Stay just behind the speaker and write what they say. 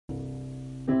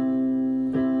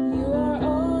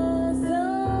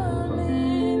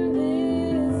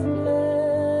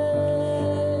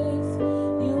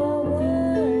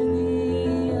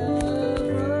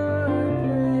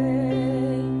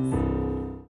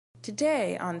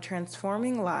Today on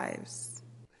Transforming Lives.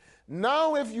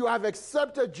 Now, if you have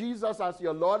accepted Jesus as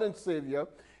your Lord and Savior,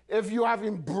 if you have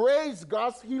embraced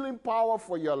God's healing power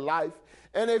for your life,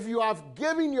 and if you have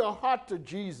given your heart to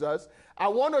Jesus, I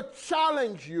want to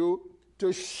challenge you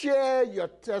to share your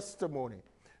testimony,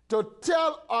 to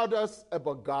tell others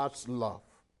about God's love.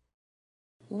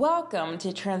 Welcome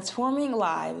to Transforming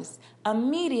Lives, a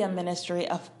media ministry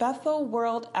of Bethel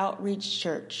World Outreach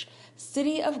Church,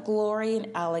 City of Glory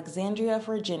in Alexandria,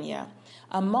 Virginia,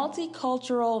 a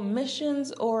multicultural,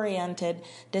 missions-oriented,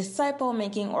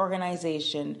 disciple-making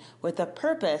organization with the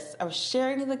purpose of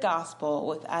sharing the gospel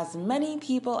with as many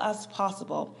people as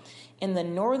possible in the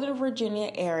Northern Virginia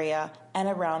area and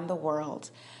around the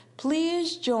world.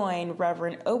 Please join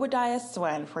Reverend Obadiah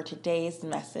Swen for today's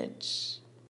message.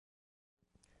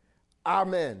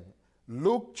 Amen.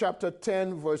 Luke chapter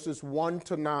 10, verses 1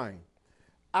 to 9.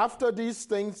 After these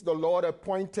things, the Lord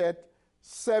appointed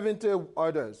 70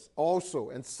 others also,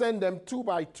 and sent them 2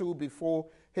 by 2 before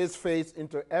his face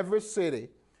into every city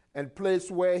and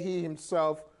place where he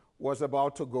himself was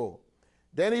about to go.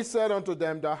 Then he said unto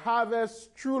them, The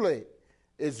harvest truly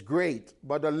is great,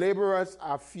 but the laborers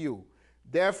are few.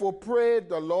 Therefore pray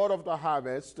the Lord of the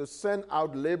harvest to send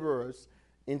out laborers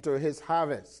into his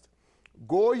harvest.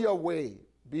 Go your way.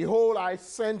 Behold, I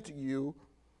sent you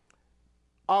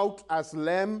out as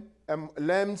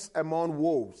lambs among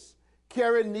wolves.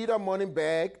 Carry neither money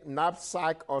bag,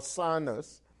 knapsack, or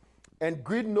sandals, and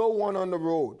greet no one on the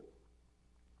road.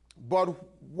 But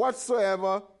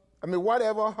whatever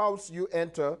house you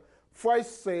enter,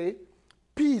 first say,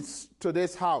 Peace to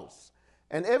this house.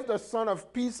 And if the Son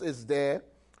of Peace is there,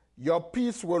 your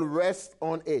peace will rest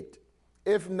on it.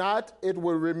 If not, it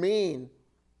will return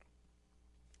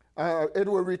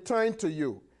to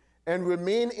you, and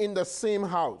remain in the same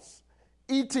house,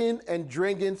 eating and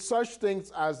drinking such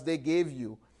things as they gave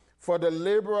you, for the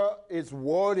laborer is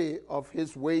worthy of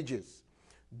his wages.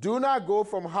 Do not go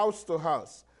from house to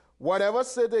house. Whatever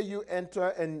city you enter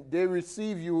and they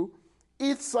receive you,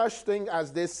 eat such things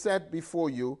as they set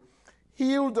before you.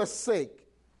 Heal the sick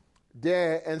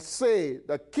there, and say,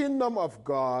 The kingdom of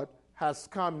God has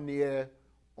come near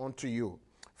unto you.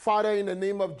 Father, in the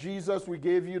name of Jesus, we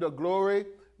give you the glory,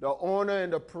 the honor,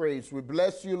 and the praise. We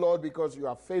bless you, Lord, because you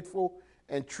are faithful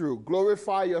and true.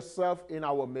 Glorify yourself in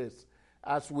our midst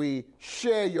as we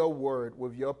share your word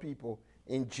with your people.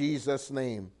 In Jesus'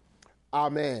 name,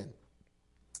 amen.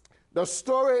 The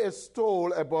story is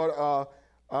told about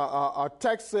a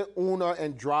taxi owner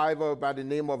and driver by the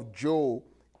name of Joe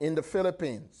in the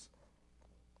Philippines.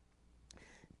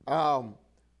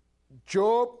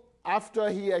 Job, after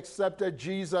he accepted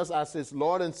Jesus as his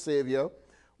Lord and Savior,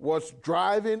 was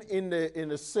driving in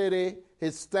the city,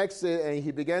 his taxi, and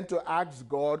he began to ask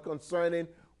God concerning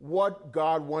what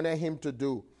God wanted him to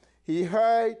do. He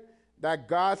heard that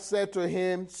God said to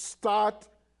him, Start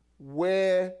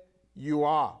where you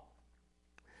are.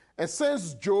 And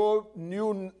since Job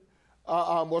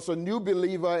was a new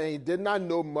believer and he did not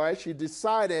know much, he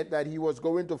decided that he was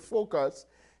going to focus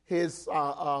his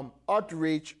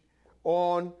outreach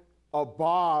on a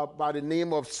bar by the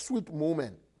name of Sweet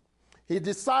Moment. He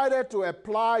decided to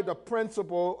apply the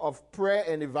principle of prayer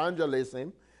and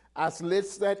evangelism as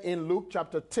listed in Luke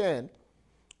chapter 10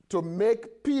 to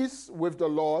make peace with the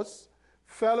lost,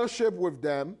 fellowship with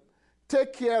them,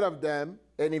 take care of them,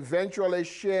 and eventually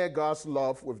share God's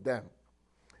love with them.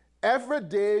 Every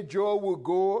day, Joe would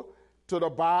go to the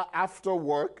bar after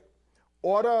work,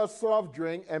 order a soft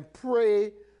drink, and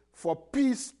pray for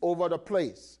peace over the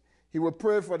place. He would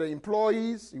pray for the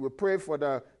employees, he would pray for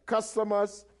the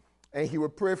customers, and he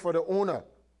would pray for the owner.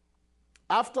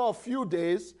 After a few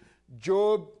days,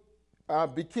 Job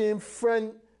became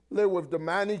friendly with the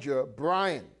manager,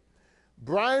 Brian.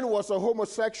 Brian was a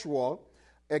homosexual,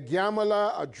 a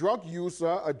gambler, a drug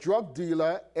user, a drug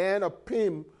dealer, and a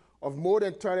pimp of more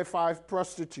than 35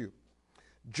 prostitutes.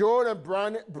 Joe and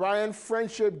Brian's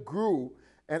friendship grew,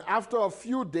 and after a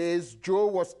few days, Joe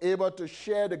was able to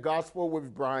share the gospel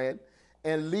with Brian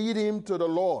and lead him to the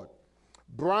Lord.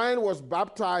 Brian was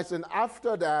baptized, and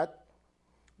after that,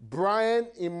 Brian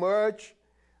emerged.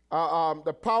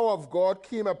 The power of God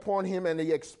came upon him, and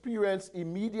he experienced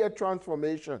immediate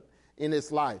transformation in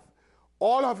his life.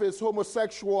 All of his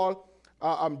homosexual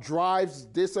drives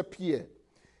disappeared.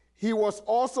 He was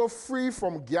also free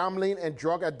from gambling and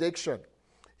drug addiction.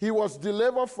 He was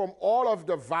delivered from all of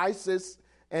the vices,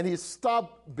 and he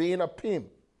stopped being a pimp,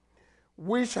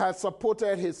 which had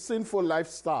supported his sinful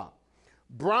lifestyle.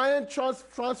 Brian's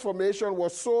transformation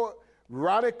was so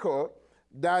radical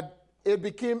that it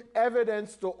became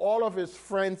evidence to all of his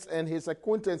friends and his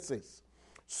acquaintances.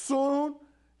 Soon,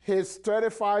 his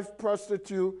 35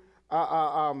 prostitute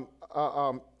that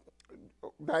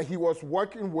he was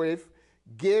working with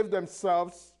they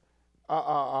themselves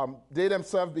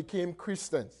became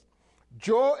Christians.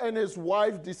 Joe and his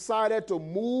wife decided to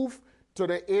move to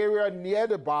the area near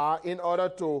the bar in order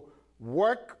to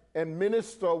work and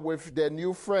minister with their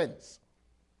new friends.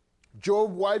 Joe's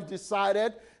wife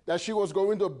decided that she was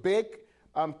going to bake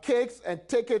cakes and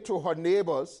take it to her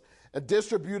neighbors and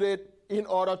distribute it in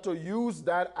order to use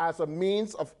that as a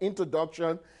means of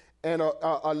introduction and a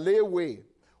layaway.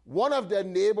 One of their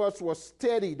neighbors was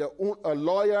Teddy, a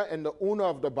lawyer and the owner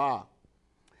of the bar.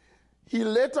 He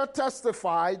later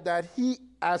testified that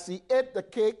as he ate the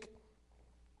cake,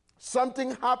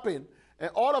 something happened, and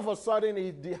all of a sudden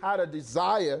he had a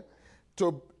desire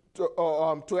to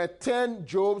attend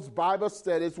Job's Bible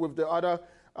studies with the other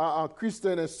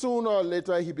Christian, and sooner or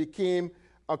later he became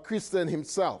a Christian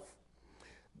himself.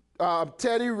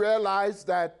 Teddy realized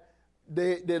that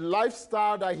the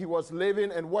lifestyle that he was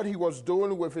living and what he was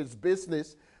doing with his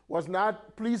business was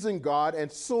not pleasing God,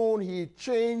 and soon he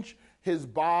changed his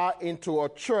bar into a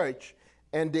church,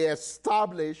 and they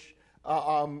established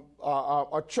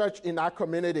a church in our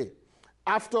community.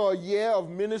 After a year of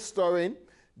ministering,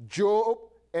 Job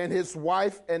and his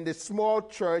wife and the small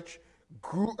church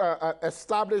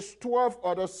established 12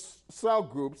 other cell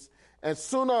groups, and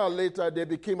sooner or later they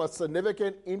became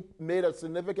made a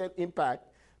significant impact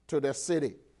to the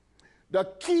city. The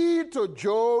key to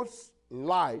Job's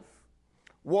life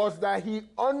was that he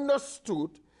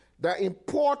understood the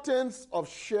importance of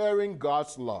sharing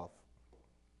God's love.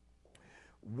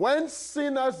 When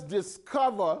sinners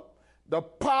discover the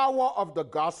power of the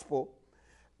gospel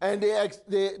and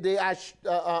they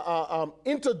are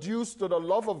introduced to the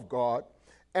love of God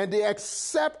and they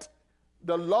accept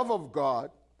the love of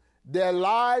God, their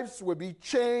lives will be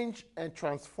changed and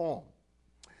transformed.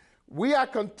 We are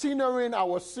continuing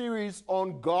our series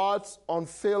on God's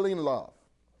unfailing love.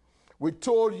 We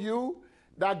told you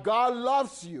that God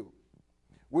loves you.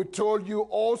 We told you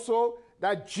also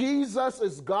that Jesus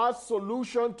is God's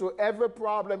solution to every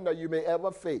problem that you may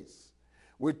ever face.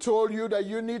 We told you that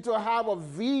you need to have a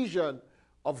vision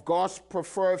of God's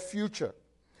preferred future.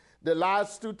 The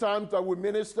last 2 times that we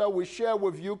minister, we share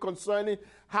with you concerning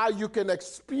how you can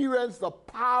experience the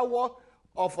power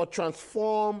of a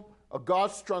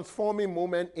God's transforming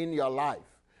moment in your life.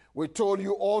 We told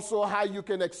you also how you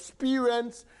can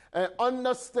experience and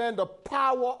understand the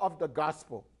power of the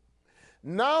gospel.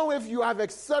 Now, if you have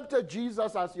accepted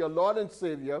Jesus as your Lord and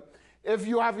Savior, if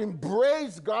you have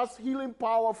embraced God's healing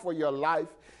power for your life,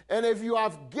 and if you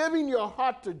have given your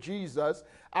heart to Jesus,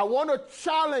 I want to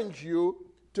challenge you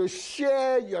to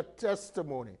share your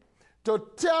testimony, to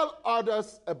tell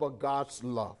others about God's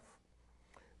love.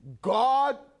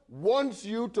 God wants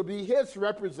you to be his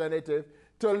representative,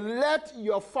 to let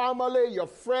your family, your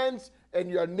friends, and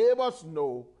your neighbors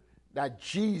know that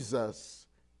Jesus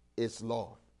is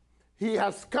Lord. He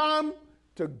has come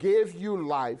to give you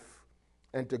life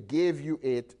and to give you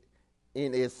it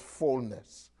in its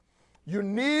fullness. You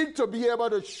need to be able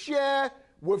to share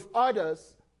with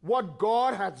others what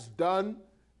God has done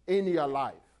in your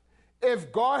life.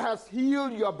 If God has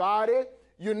healed your body,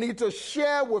 you need to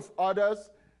share with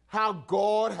others how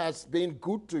God has been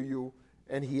good to you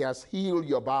and he has healed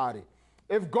your body.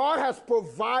 If God has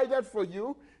provided for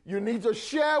you, you need to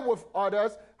share with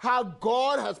others how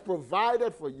God has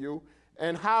provided for you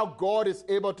and how God is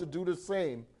able to do the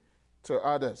same to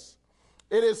others.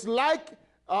 It is like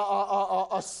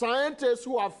a scientist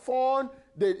who have found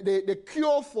the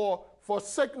cure for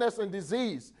sickness and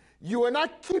disease. You will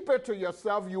not keep it to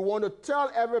yourself. You want to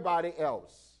tell everybody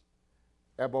else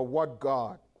about what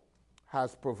God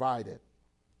has provided.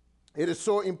 It is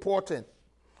so important.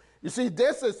 You see,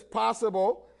 this is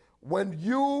possible when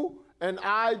you and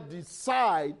I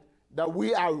decide that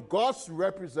we are God's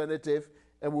representative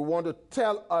and we want to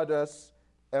tell others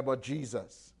about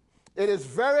Jesus. It is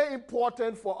very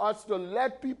important for us to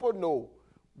let people know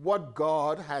what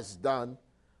God has done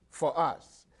for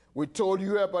us. We told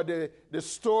you about the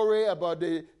story about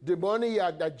the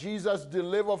demoniac that Jesus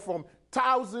delivered from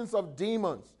thousands of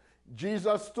demons.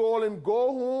 Jesus told him,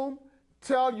 go home,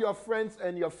 tell your friends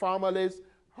and your families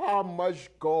how much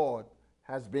God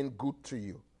has been good to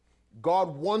you.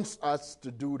 God wants us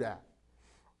to do that.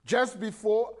 Just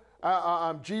before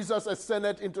Jesus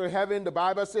ascended into heaven, the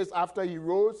Bible says after he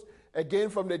rose again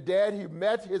from the dead, he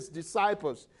met his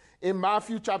disciples. In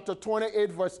Matthew chapter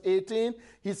 28, verse 18,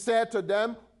 he said to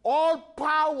them, all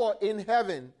power in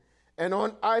heaven and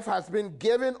on earth has been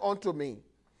given unto me.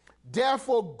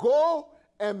 Therefore, go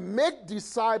and make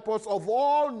disciples of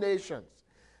all nations,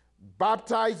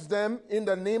 Baptize them in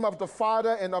the name of the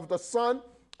Father and of the Son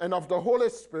and of the Holy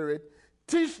Spirit.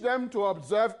 Teach them to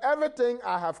observe everything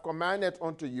I have commanded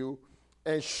unto you,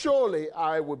 and surely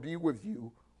I will be with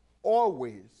you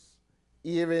always,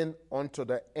 even unto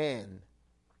the end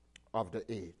of the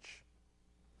age.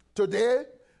 Today,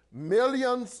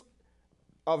 millions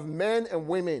of men and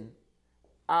women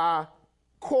are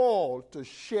called to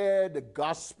share the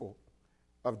gospel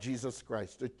of Jesus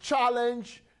Christ, to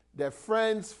challenge their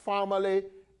friends, family,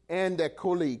 and their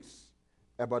colleagues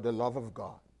about the love of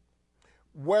God.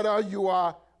 Whether you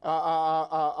are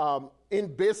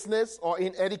in business or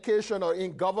in education or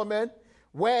in government,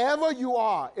 wherever you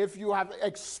are, if you have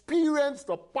experienced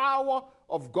the power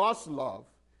of God's love,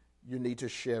 you need to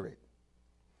share it.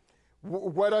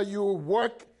 Whether you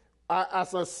work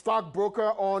as a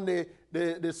stockbroker on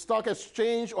the stock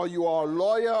exchange, or you are a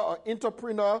lawyer, or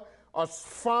entrepreneur, a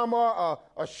farmer,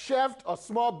 a chef, a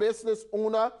small business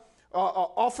owner, an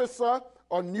officer,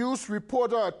 a news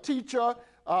reporter, a teacher,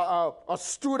 a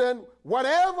student,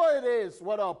 whatever it is,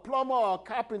 whether a plumber or a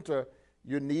carpenter,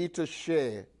 you need to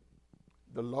share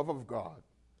the love of God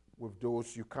with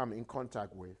those you come in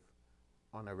contact with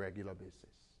on a regular basis.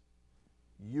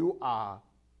 You are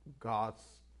God's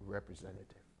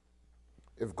representative.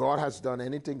 If God has done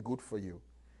anything good for you,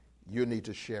 you need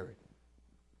to share it.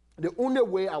 The only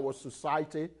way our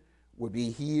society will be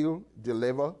healed,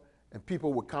 delivered, and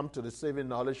people will come to the saving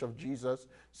knowledge of Jesus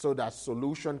so that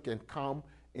solution can come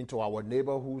into our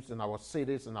neighborhoods and our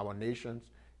cities and our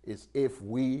nations is if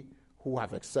we who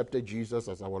have accepted Jesus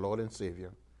as our Lord and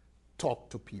Savior talk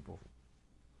to people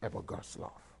about God's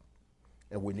love.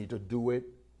 And we need to do it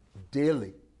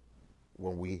daily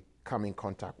when we come in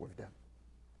contact with them.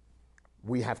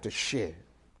 We have to share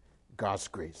God's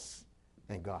grace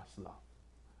and God's love.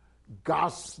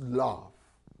 God's love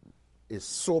is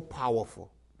so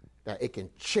powerful that it can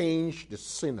change the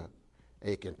sinner.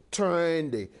 It can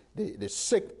turn the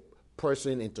sick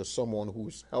person into someone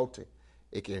who's healthy.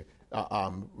 It can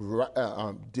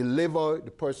deliver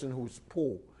the person who's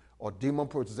poor or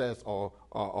demon-possessed or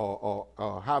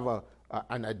have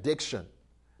an addiction.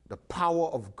 The power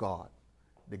of God,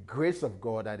 the grace of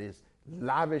God that is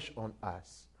lavish on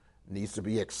us needs to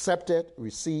be accepted,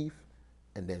 received,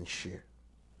 and then shared.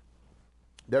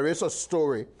 There is a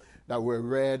story that we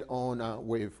read on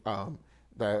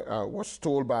that was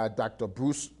told by Dr.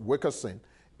 Bruce Wilkerson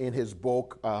in his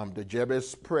book, The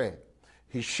Jabez Prayer.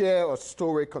 He shared a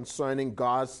story concerning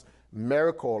God's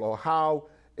miracle, or how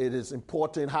it is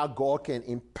important how God can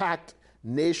impact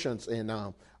nations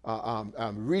and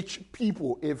reach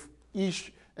people if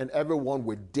each and everyone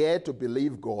would dare to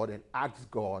believe God and ask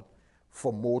God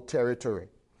for more territory.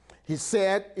 He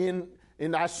said in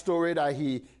that story that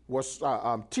he was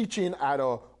teaching at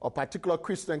a particular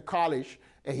Christian college,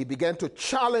 and he began to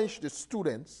challenge the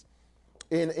students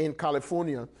in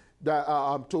California that,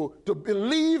 to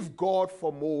believe God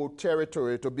for more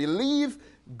territory, to believe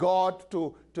God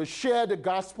to share the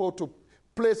gospel to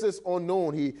places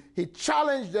unknown. He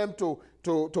challenged them to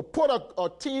put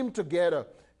a team together,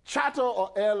 charter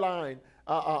or airline,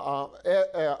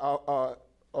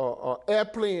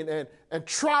 airplane, and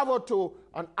travel to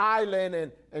an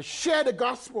island and share the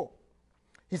gospel.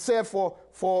 He said for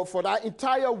that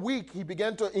entire week, he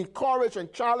began to encourage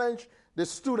and challenge the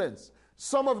students.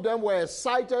 Some of them were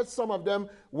excited. Some of them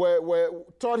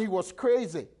thought he was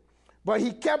crazy. But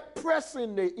he kept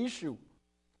pressing the issue.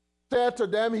 Said to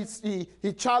them,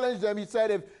 he challenged them. He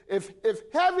said, if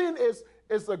heaven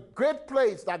is a great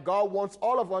place that God wants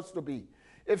all of us to be,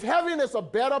 if heaven is a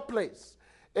better place,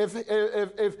 if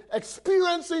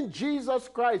experiencing Jesus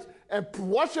Christ and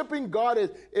worshiping God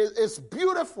is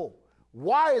beautiful,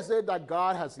 why is it that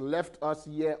God has left us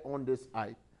here on this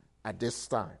earth at this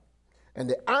time? And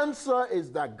the answer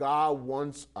is that God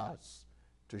wants us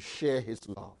to share his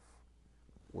love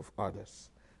with others.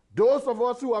 Those of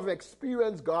us who have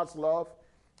experienced God's love,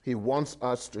 he wants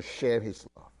us to share his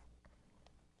love.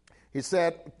 He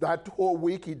said that whole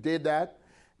week he did that.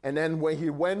 And then when he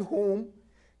went home,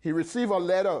 he received a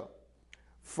letter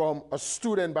from a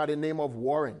student by the name of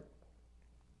Warren.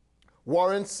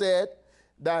 Warren said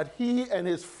that he and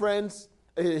his friend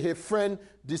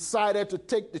decided to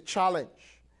take the challenge.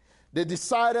 They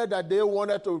decided that they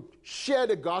wanted to share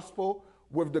the gospel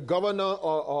with the governor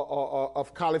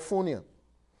of California.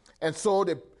 And so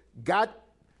they got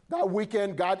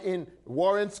in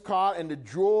Warren's car and they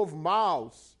drove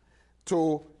miles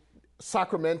to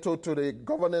Sacramento to the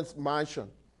governor's mansion.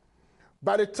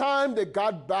 By the time they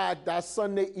got back that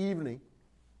Sunday evening,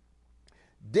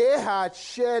 they had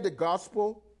shared the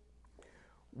gospel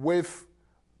with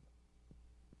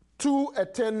 2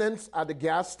 attendants at the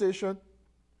gas station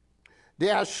They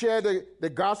have shared the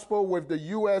gospel with the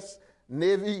U.S.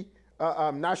 Navy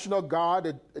National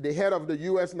Guard, the head of the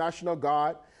U.S. National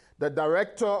Guard, the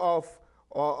director of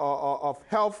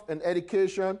health and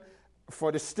education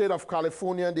for the state of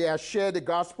California. They have shared the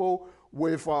gospel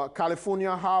with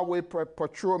California Highway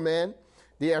Patrolmen.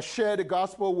 They have shared the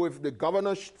gospel with the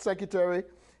governor's secretary,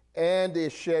 and they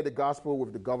shared the gospel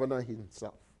with the governor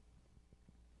himself.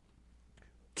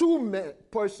 Two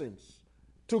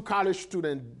college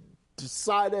students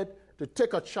decided to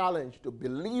take a challenge to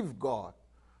believe God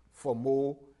for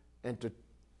more and to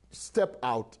step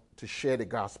out to share the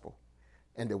gospel.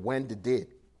 And they went, they did.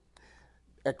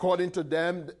 According to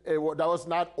them, that was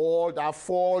not all. That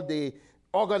fall, they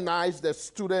organized the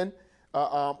student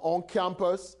on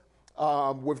campus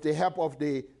with the help of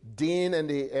the dean and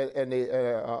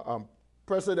the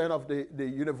president of the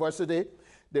university.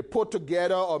 They put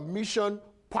together a mission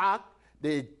park.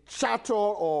 They chartered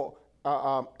or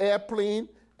airplane,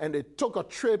 and they took a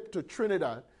trip to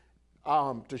Trinidad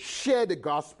to share the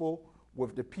gospel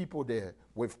with the people there,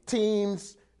 with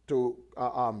teams to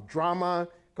drama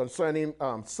concerning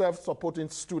self-supporting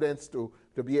students to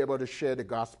be able to share the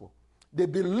gospel. They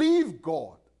believed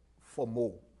God for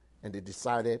more, and they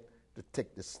decided to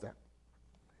take this step.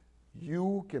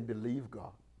 You can believe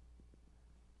God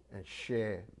and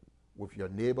share with your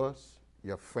neighbors,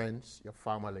 your friends, your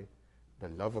family, the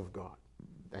love of God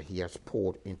that He has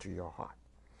poured into your heart.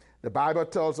 The Bible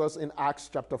tells us in Acts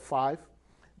chapter 5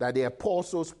 that the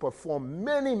apostles performed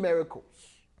many miracles.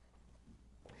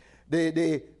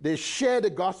 They shared the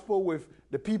gospel with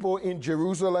the people in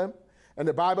Jerusalem, and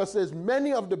the Bible says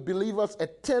many of the believers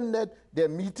attended their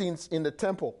meetings in the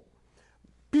temple.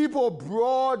 People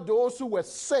brought those who were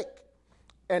sick,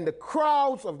 and the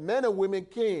crowds of men and women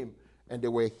came, and they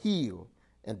were healed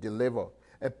and delivered.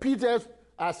 And Peter,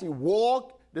 as he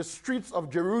walked the streets of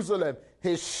Jerusalem,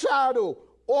 his shadow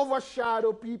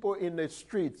overshadowed people in the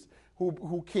streets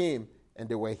who came, and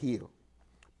they were healed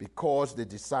because they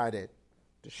decided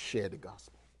to share the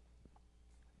gospel.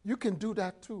 You can do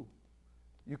that too.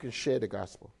 You can share the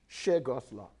gospel. Share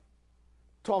God's love.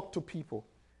 Talk to people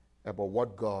about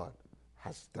what God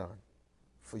has done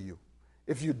for you.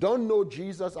 If you don't know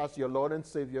Jesus as your Lord and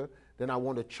Savior, then I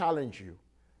want to challenge you.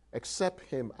 Accept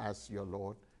Him as your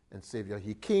Lord and Savior.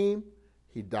 He came,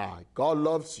 He died. God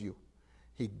loves you.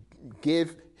 He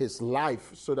gave His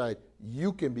life so that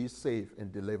you can be saved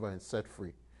and delivered and set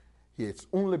free. His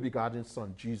only begotten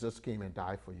Son, Jesus, came and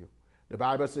died for you. The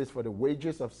Bible says, for the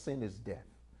wages of sin is death,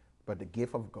 but the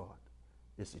gift of God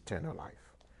is eternal life.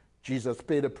 Jesus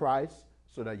paid the price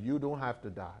so that you don't have to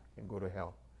die and go to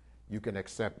hell. You can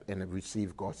accept and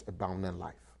receive God's abounding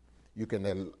life. You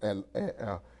can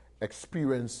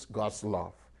experience God's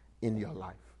love in your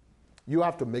life. You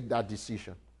have to make that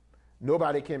decision.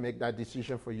 Nobody can make that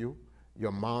decision for you.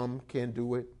 Your mom can't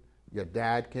do it. Your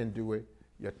dad can do it.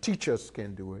 Your teachers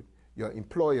can do it. Your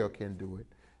employer can do it.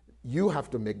 You have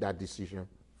to make that decision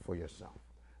for yourself.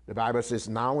 The Bible says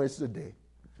now is the day.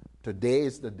 Today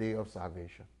is the day of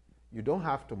salvation. You don't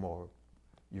have tomorrow.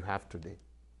 You have today.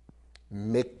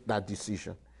 Make that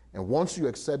decision. And once you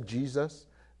accept Jesus,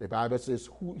 the Bible says,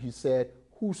 He said,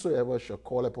 whosoever shall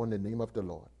call upon the name of the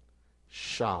Lord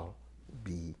shall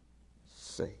be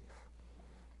saved.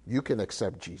 You can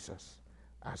accept Jesus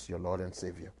as your Lord and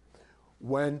Savior.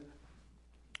 When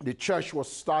the church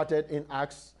was started in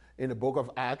Acts, in the book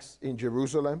of Acts in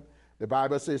Jerusalem, the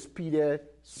Bible says Peter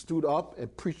stood up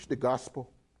and preached the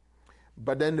gospel.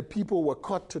 But then the people were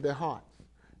cut to their heart.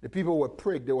 The people were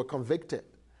pricked. They were convicted.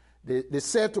 They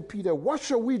said to Peter, what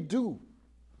shall we do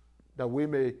that we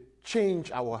may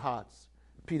change our hearts?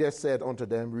 Peter said unto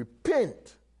them,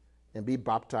 repent and be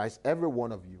baptized, every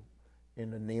one of you, in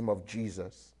the name of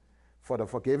Jesus, for the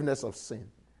forgiveness of sin,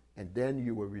 and then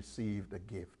you will receive the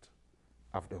gift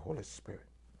of the Holy Spirit.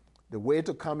 The way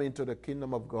to come into the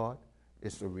kingdom of God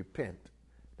is to repent.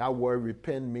 That word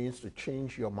repent means to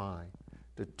change your mind,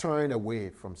 to turn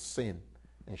away from sin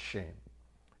and shame,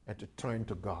 and to turn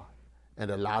to God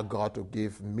and allow God to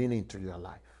give meaning to your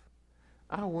life.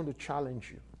 I want to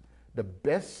challenge you. The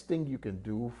best thing you can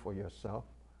do for yourself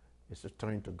is to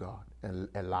turn to God and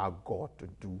allow God to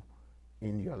do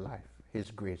in your life, His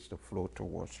grace to flow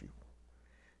towards you.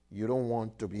 You don't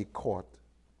want to be caught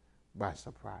by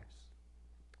surprise.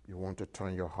 You want to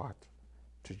turn your heart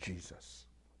to Jesus.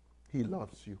 He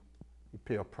loves you. He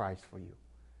paid a price for you.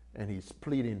 And He's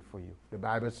pleading for you. The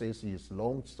Bible says He is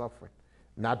long-suffering,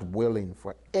 not willing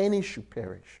for any should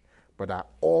perish, but that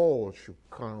all should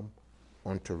come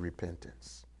unto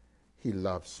repentance. He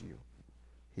loves you.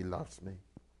 He loves me.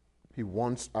 He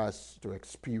wants us to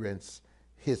experience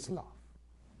His love.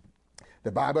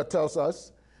 The Bible tells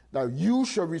us that you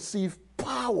shall receive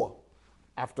power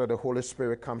after the Holy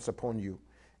Spirit comes upon you,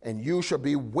 and you shall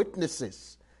be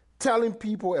witnesses, telling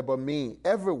people about me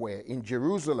everywhere in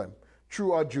Jerusalem,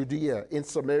 throughout Judea, in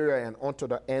Samaria, and unto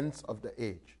the ends of the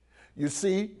age. You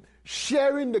see,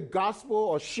 sharing the gospel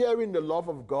or sharing the love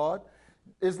of God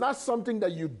is not something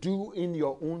that you do in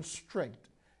your own strength.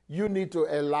 You need to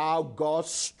allow God's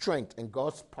strength and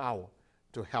God's power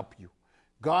to help you.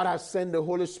 God has sent the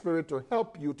Holy Spirit to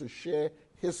help you to share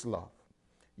his love.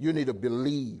 You need to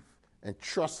believe and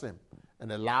trust him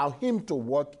and allow him to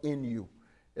work in you.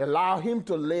 Allow him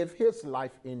to live his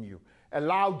life in you.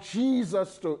 Allow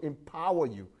Jesus to empower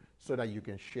you so that you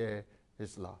can share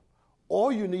his love.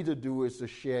 All you need to do is to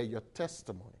share your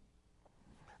testimony.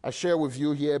 I shared with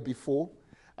you here before.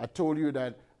 I told you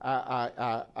that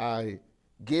I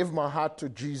gave my heart to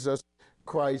Jesus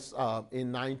Christ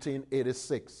in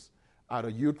 1986 at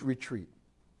a youth retreat.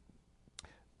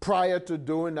 Prior to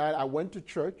doing that, I went to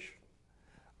church.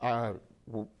 I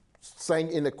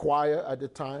sang in the choir at the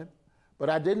time, but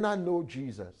I did not know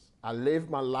Jesus. I lived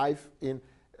my life in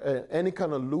any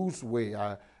kind of loose way.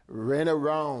 I ran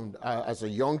around as a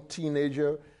young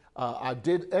teenager. I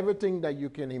did everything that you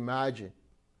can imagine.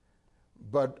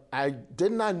 But I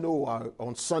did not know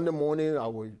on Sunday morning I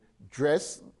would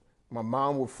dress. My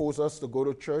mom would force us to go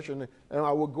to church, and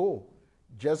I would go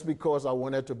just because I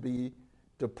wanted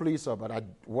to please her. But I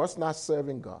was not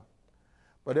serving God.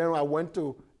 But then I went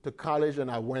to college,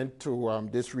 and I went to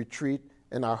this retreat,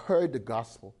 and I heard the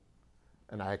gospel,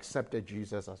 and I accepted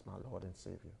Jesus as my Lord and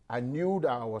Savior. I knew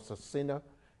that I was a sinner,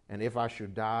 and if I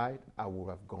should die, I would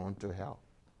have gone to hell.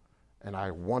 And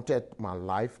I wanted my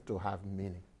life to have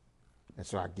meaning. And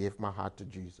so I gave my heart to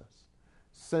Jesus.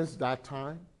 Since that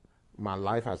time, my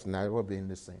life has never been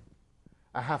the same.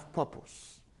 I have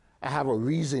purpose. I have a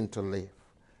reason to live.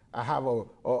 I have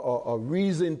a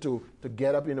reason to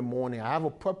get up in the morning. I have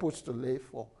a purpose to live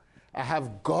for. I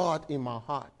have God in my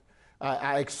heart.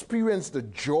 I experience the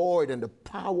joy and the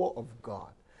power of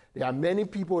God. There are many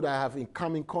people that I have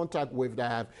come in contact with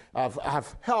that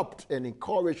have helped and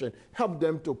encouraged and helped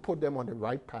them to put them on the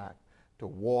right path to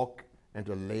walk and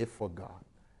to live for God.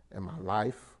 And my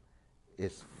life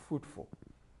is fruitful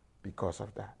because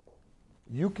of that.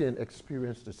 You can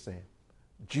experience the same.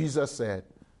 Jesus said,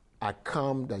 I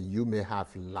come that you may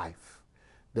have life.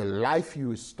 The life he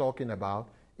is talking about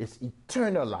is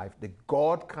eternal life, the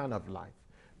God kind of life,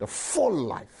 the full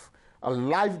life, a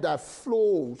life that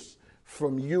flows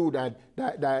from you, that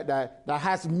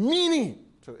has meaning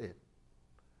to it.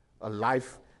 A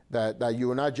life that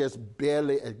you're not just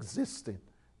barely existing,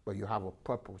 but you have a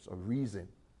purpose, a reason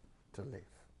to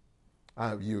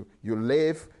live. You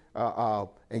live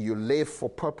and you live for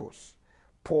purpose.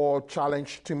 Paul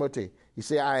challenged Timothy. He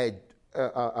said,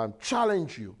 I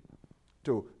challenge you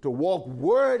to walk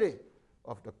worthy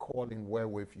of the calling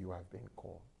wherewith you have been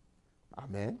called.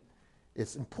 Amen.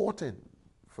 It's important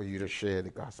for you to share the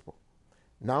gospel.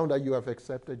 Now that you have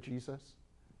accepted Jesus,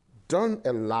 don't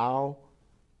allow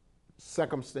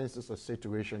circumstances or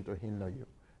situation to hinder you.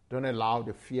 Don't allow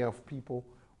the fear of people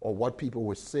or what people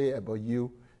will say about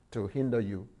you to hinder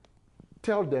you.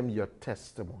 Tell them your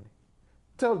testimony.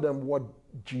 Tell them what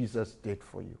Jesus did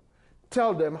for you.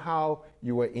 Tell them how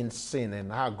you were in sin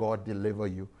and how God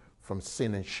delivered you from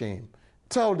sin and shame.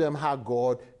 Tell them how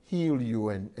God healed you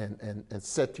and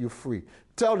set you free.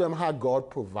 Tell them how God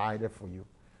provided for you.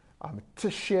 To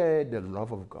share the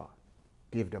love of God.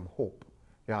 Give them hope.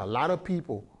 There are a lot of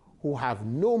people who have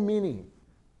no meaning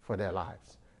for their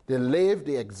lives. They live,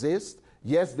 they exist.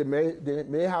 Yes, they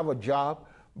may have a job,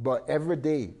 but every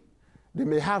day. They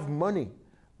may have money,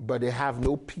 but they have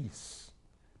no peace.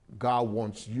 God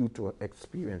wants you to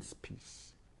experience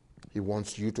peace. He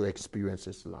wants you to experience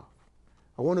his love.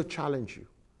 I want to challenge you.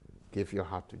 Give your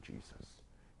heart to Jesus.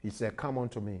 He said, come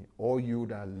unto me, all you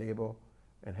that labor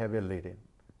and heavy laden,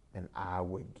 and I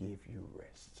will give you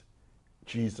rest.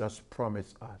 Jesus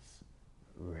promised us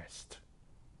rest,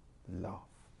 love,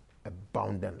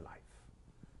 abundant life.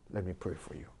 Let me pray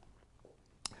for you.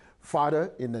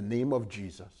 Father, in the name of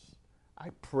Jesus, I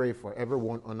pray for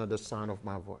everyone under the sound of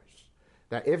my voice,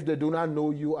 that if they do not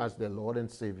know you as their Lord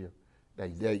and Savior, that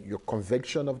your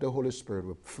conviction of the Holy Spirit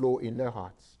will flow in their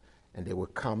hearts and they will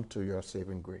come to your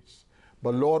saving grace.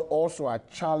 But Lord, also I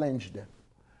challenge them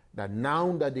that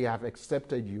now that they have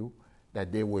accepted you,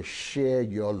 that they will share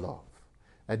your love,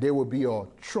 that they will be your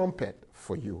trumpet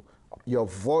for you, your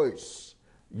voice,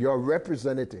 your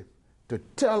representative to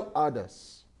tell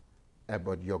others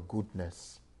about your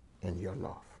goodness and your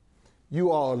love.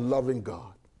 You are a loving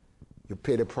God. You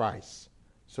pay the price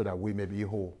so that we may be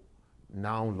whole.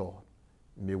 Now, Lord,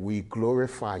 may we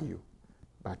glorify you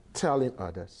by telling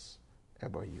others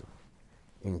about you.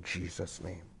 In Jesus'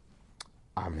 name,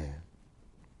 amen.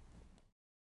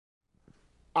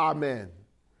 Amen.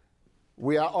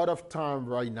 We are out of time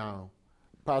right now.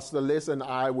 Pastor Liz and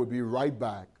I will be right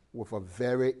back with a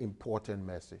very important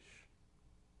message.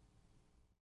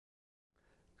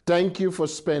 Thank you for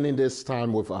spending this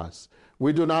time with us.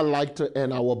 We do not like to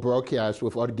end our broadcast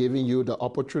without giving you the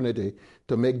opportunity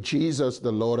to make Jesus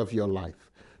the Lord of your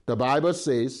life. The Bible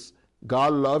says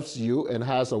God loves you and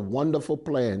has a wonderful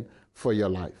plan for your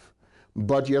life,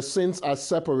 but your sins are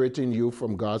separating you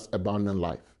from God's abundant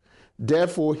life.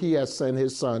 Therefore, he has sent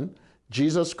his Son,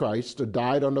 Jesus Christ, to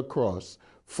die on the cross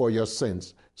for your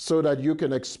sins, so that you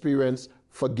can experience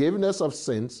forgiveness of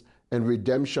sins and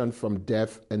redemption from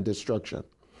death and destruction.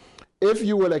 If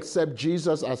you will accept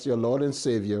Jesus as your Lord and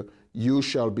Savior, you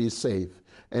shall be saved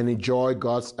and enjoy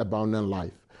God's abundant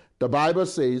life. The Bible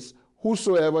says,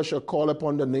 whosoever shall call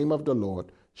upon the name of the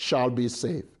Lord shall be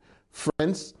saved.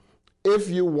 Friends, if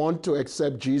you want to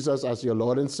accept Jesus as your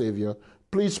Lord and Savior,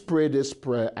 please pray this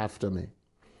prayer after me.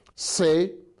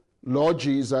 Say, Lord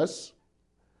Jesus,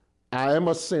 I am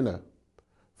a sinner.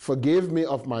 Forgive me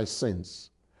of my sins.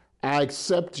 I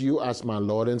accept you as my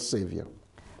Lord and Savior.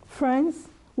 Friends,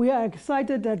 we are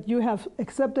excited that you have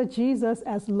accepted Jesus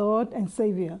as Lord and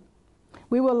Savior.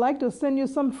 We would like to send you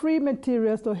some free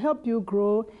materials to help you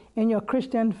grow in your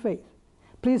Christian faith.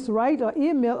 Please write or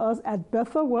email us at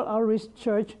Bethel World Outreach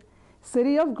Church,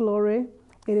 City of Glory,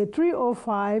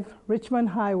 8305 Richmond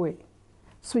Highway,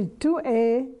 Suite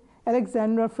 2A,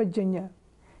 Alexandria, Virginia,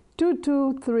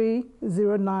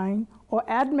 22309, or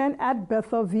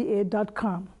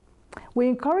admin@bethelva.com. We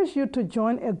encourage you to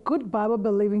join a good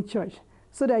Bible-believing church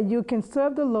so that you can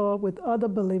serve the Lord with other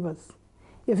believers.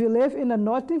 If you live in the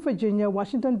Northern Virginia,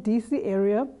 Washington, D.C.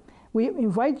 area, we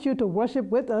invite you to worship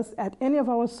with us at any of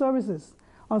our services.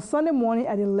 On Sunday morning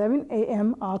at 11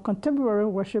 a.m., our contemporary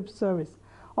worship service.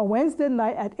 On Wednesday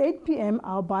night at 8 p.m.,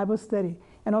 our Bible study.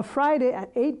 And on Friday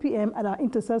at 8 p.m. at our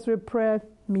intercessory prayer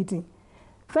meeting.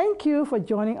 Thank you for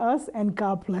joining us, and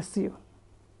God bless you.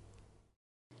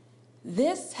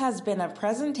 This has been a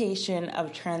presentation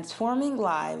of Transforming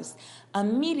Lives, a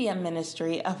media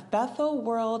ministry of Bethel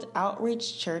World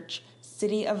Outreach Church,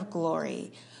 City of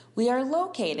Glory. We are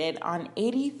located on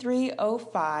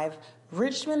 8305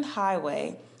 Richmond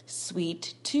Highway,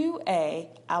 Suite 2A,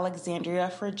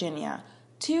 Alexandria, Virginia,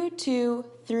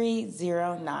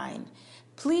 22309.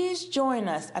 Please join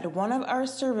us at one of our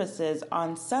services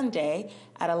on Sunday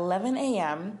at 11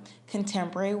 a.m.,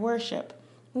 Contemporary Worship,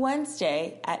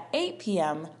 Wednesday at 8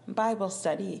 p.m., Bible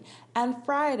Study, and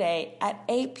Friday at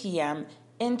 8 p.m.,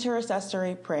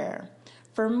 Intercessory Prayer.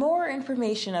 For more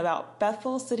information about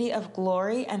Bethel City of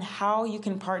Glory and how you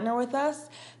can partner with us,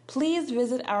 please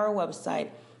visit our website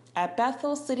at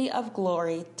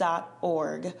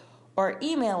bethelcityofglory.org or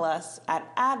email us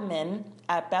at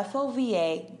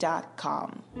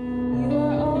admin@bethelva.com.